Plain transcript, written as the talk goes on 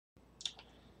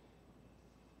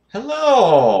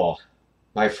Hello,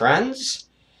 my friends.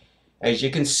 As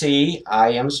you can see,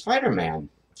 I am Spider-Man.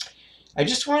 I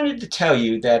just wanted to tell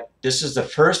you that this is the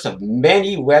first of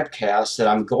many webcasts that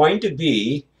I'm going to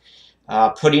be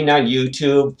putting on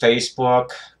YouTube,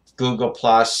 Facebook, Google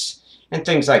Plus, and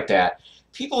things like that.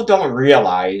 People don't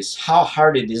realize how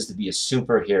hard it is to be a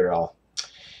superhero.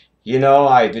 You know,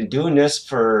 I've been doing this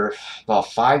for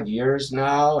about 5 years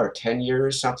now, or 10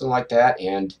 years, something like that,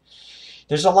 and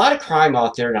there's a lot of crime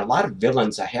out there and a lot of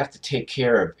villains I have to take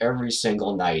care of every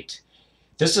single night.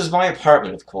 This is my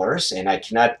apartment, of course, and I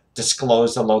cannot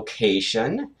disclose the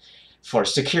location for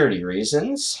security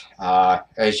reasons,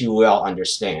 as you well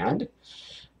understand.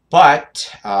 But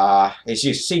as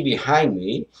you see behind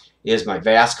me is my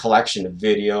vast collection of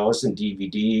videos and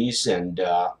DVDs and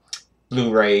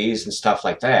Blu-rays and stuff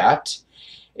like that.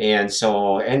 And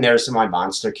there's my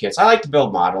monster kits. I like to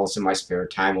build models in my spare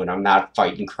time when I'm not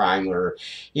fighting crime or,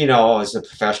 as a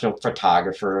professional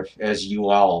photographer, as you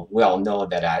all well know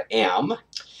that I am.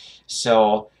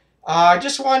 So I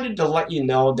just wanted to let you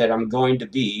know that I'm going to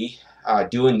be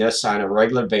doing this on a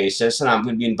regular basis, and I'm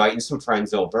going to be inviting some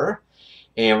friends over,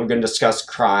 and we're going to discuss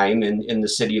crime in the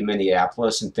city of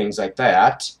Minneapolis and things like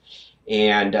that.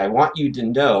 And I want you to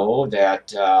know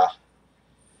that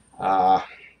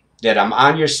that I'm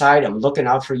on your side. I'm looking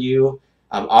out for you.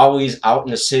 I'm always out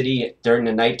in the city during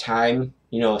the nighttime,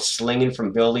 slinging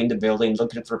from building to building,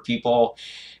 looking for people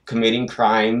committing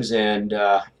crimes and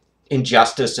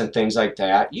injustice and things like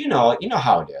that. You know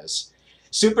how it is.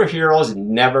 Superheroes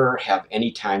never have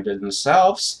any time to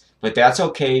themselves, but that's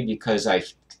okay because I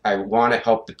want to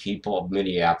help the people of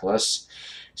Minneapolis.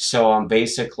 So I'm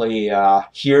basically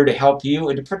here to help you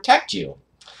and to protect you.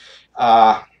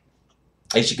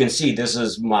 As you can see, this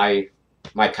is my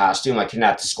costume. I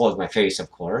cannot disclose my face,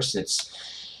 of course.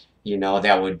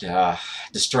 That would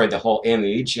destroy the whole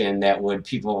image, and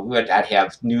I'd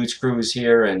have news crews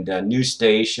here and news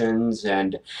stations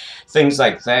and things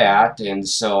like that. And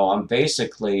so I'm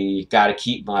basically got to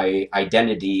keep my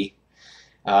identity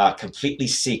completely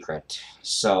secret.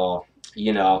 So,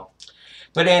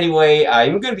 But anyway,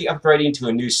 I'm going to be upgrading to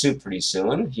a new suit pretty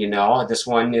soon. This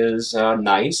one is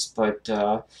nice, but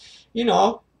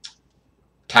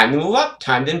time to move up,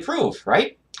 time to improve,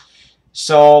 right?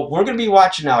 So we're going to be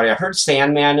watching out. I heard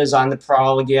Sandman is on the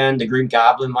prowl again. The Green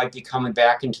Goblin might be coming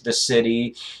back into the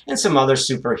city, and some other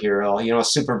superhero,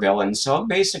 supervillains. So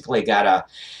basically, I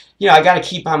gotta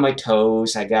keep on my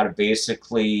toes. I gotta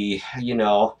basically,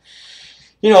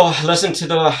 listen to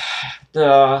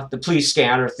the police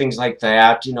scanner, things like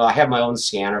that. I have my own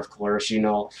scanner, of course.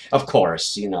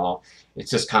 It's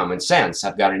just common sense.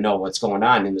 I've got to know what's going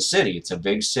on in the city. It's a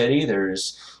big city.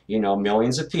 There's,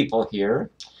 millions of people here.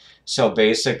 So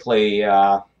basically,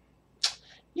 I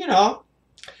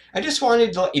just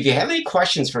wanted to, if you have any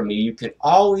questions for me, you can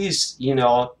always,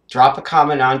 drop a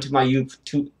comment onto my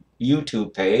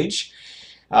YouTube page.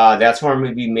 That's where I'm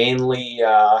going to be mainly,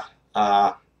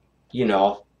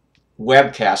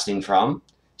 webcasting from.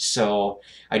 So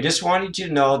I just wanted you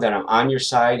to know that I'm on your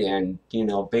side, and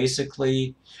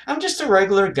basically I'm just a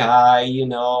regular guy.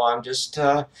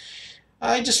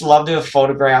 I just love to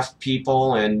photograph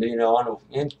people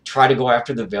and try to go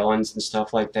after the villains and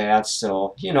stuff like that.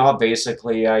 So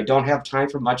basically I don't have time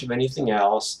for much of anything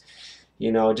else.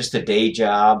 Just a day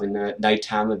job, and at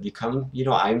nighttime I become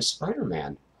I'm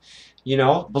Spider-Man.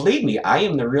 Believe me, I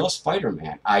am the real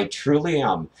Spider-Man. I truly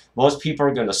am. Most people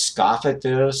are going to scoff at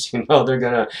this. They're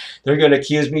gonna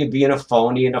accuse me of being a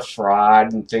phony and a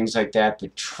fraud and things like that.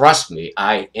 But trust me,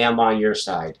 I am on your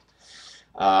side.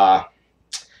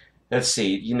 Let's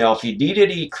see. If you need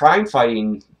any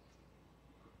crime-fighting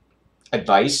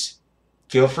advice,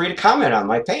 feel free to comment on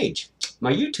my page,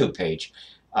 my YouTube page.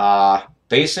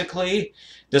 Basically,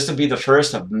 this will be the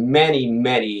first of many,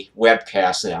 many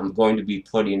webcasts that I'm going to be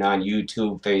putting on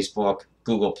YouTube, Facebook,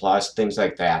 Google+, things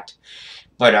like that.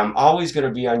 But I'm always going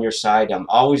to be on your side. I'm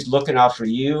always looking out for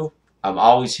you. I'm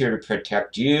always here to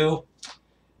protect you.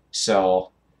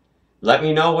 So let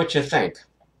me know what you think.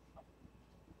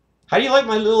 How do you like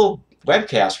my little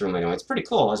webcast room? I know it's pretty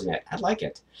cool, isn't it? I like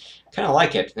it. Kind of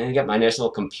like it. And I got my nice little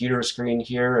computer screen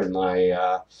here, and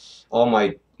my all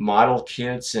my model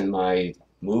kits and my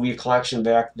movie collection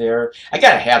back there. I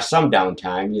gotta have some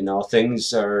downtime.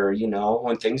 Things are,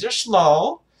 when things are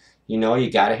slow, you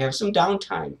gotta have some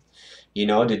downtime,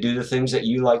 to do the things that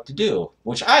you like to do,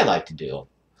 which I like to do.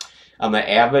 I'm an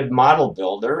avid model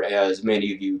builder, as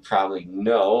many of you probably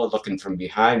know. Looking from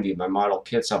behind me, my model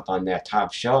kit's up on that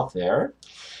top shelf there.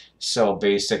 So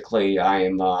basically,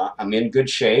 I'm in good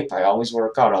shape. I always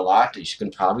work out a lot. As you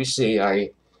can probably see,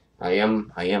 I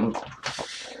am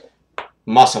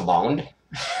muscle bound.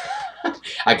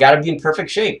 I got to be in perfect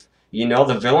shape. You know,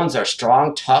 the villains are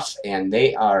strong, tough, and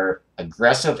they are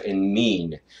aggressive and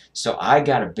mean. So I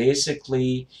got to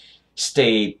basically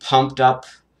stay pumped up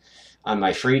on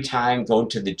my free time, going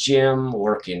to the gym,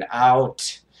 working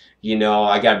out. You know,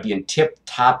 I got to be in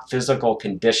tip-top physical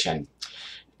condition.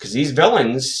 Because these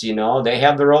villains, you know, they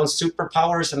have their own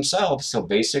superpowers themselves. So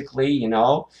basically, you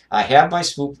know, I have my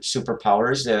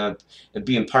superpowers,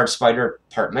 being part spider,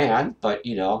 part man. But,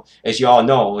 you know, as you all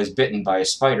know, I was bitten by a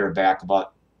spider back when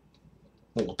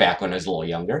I was a little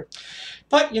younger.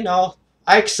 But, you know,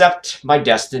 I accept my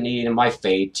destiny and my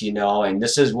fate, you know, and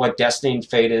this is what destiny and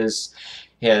fate has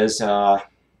in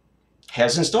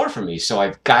store for me. So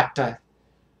I've got to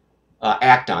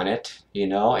act on it, you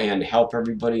know, and help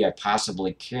everybody I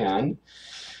possibly can.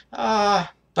 But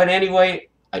anyway,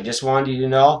 I just wanted you to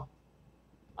know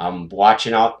I'm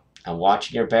watching out. I'm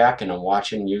watching your back, and I'm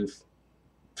watching you.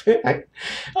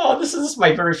 Oh, this is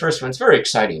my very first one. It's very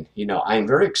exciting. You know, I'm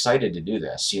very excited to do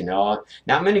this. You know,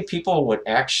 not many people would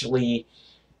actually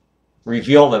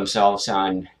reveal themselves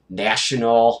on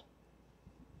national,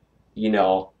 you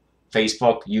know,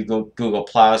 Facebook, Google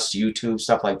Plus, YouTube,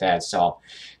 stuff like that. So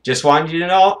just wanted you to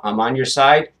know I'm on your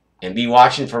side, and be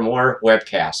watching for more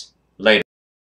webcasts.